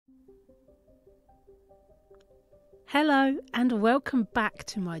Hello and welcome back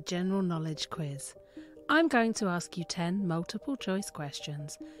to my general knowledge quiz. I'm going to ask you 10 multiple choice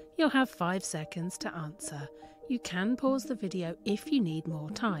questions. You'll have 5 seconds to answer. You can pause the video if you need more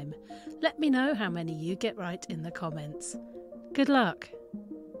time. Let me know how many you get right in the comments. Good luck!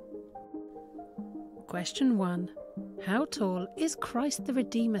 Question 1. How tall is Christ the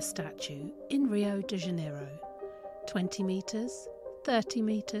Redeemer statue in Rio de Janeiro? 20 metres, 30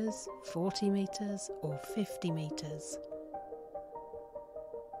 metres, 40 metres or 50 metres?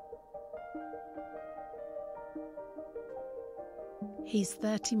 He's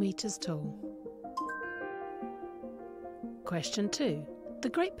 30 metres tall. Question 2. The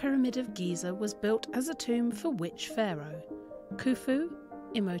Great Pyramid of Giza was built as a tomb for which pharaoh? Khufu,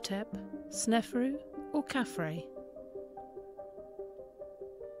 Imhotep, Sneferu or Khafre?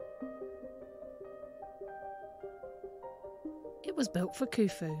 It was built for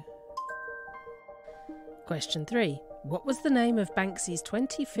Khufu. Question 3. What was the name of Banksy's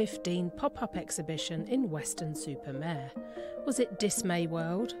 2015 pop-up exhibition in Weston-super-Mare? Was it Dismay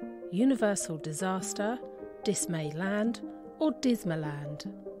World, Universal Disaster, Dismay Land or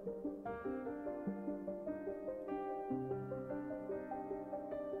Dismaland?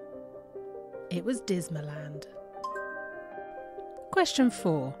 It was Dismaland. Question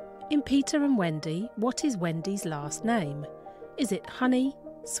 4. In Peter and Wendy, what is Wendy's last name? Is it Honey,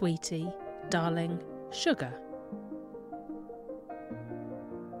 Sweetie, Darling, Sugar?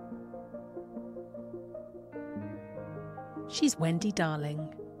 She's Wendy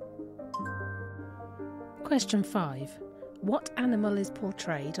Darling. Question 5. What animal is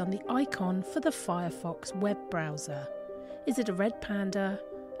portrayed on the icon for the Firefox web browser? Is it a red panda,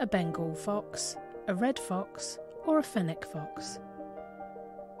 a Bengal fox, a red fox or a fennec fox?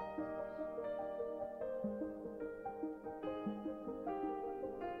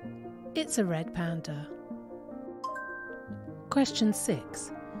 It's a red panda. Question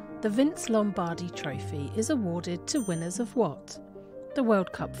 6. The Vince Lombardi Trophy is awarded to winners of what? The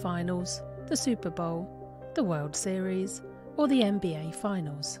World Cup Finals, the Super Bowl, the World Series or the NBA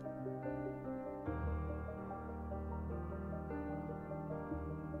Finals?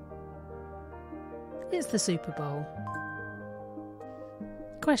 It's the Super Bowl.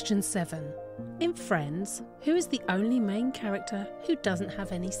 Question 7. In Friends, who is the only main character who doesn't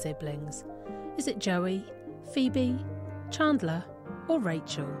have any siblings? Is it Joey, Phoebe, Chandler or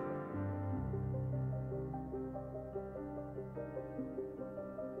Rachel?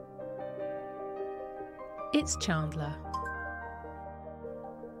 It's Chandler.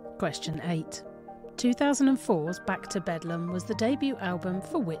 Question 8. 2004's Back to Bedlam was the debut album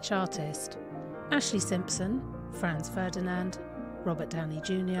for which artist? Ashlee Simpson, Franz Ferdinand, Robert Downey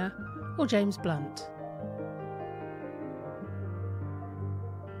Jr. or James Blunt?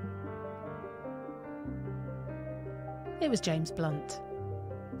 It was James Blunt.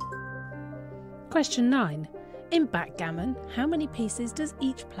 Question 9. In backgammon, how many pieces does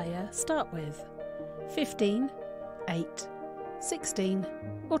each player start with? 15, 8, 16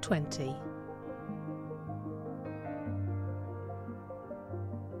 or 20?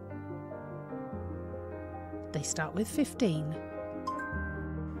 They start with 15.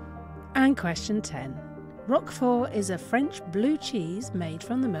 And question 10. Roquefort is a French blue cheese made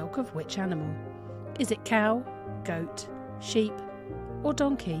from the milk of which animal? Is it cow, goat, sheep or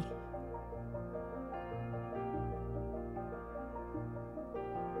donkey?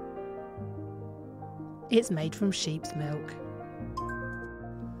 It's made from sheep's milk.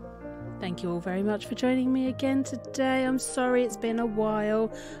 Thank you all very much for joining me again today. I'm sorry it's been a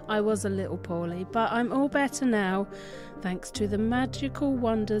while. I was a little poorly, but I'm all better now, thanks to the magical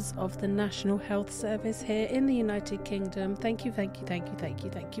wonders of the National Health Service here in the United Kingdom. Thank you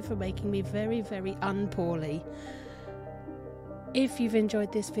for making me very, very unpoorly. If you've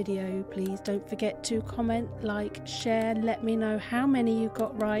enjoyed this video, please don't forget to comment, like, share, let me know how many you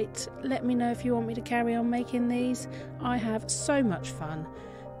got right. Let me know if you want me to carry on making these. I have so much fun.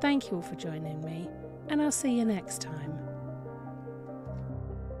 Thank you all for joining me, and I'll see you next time.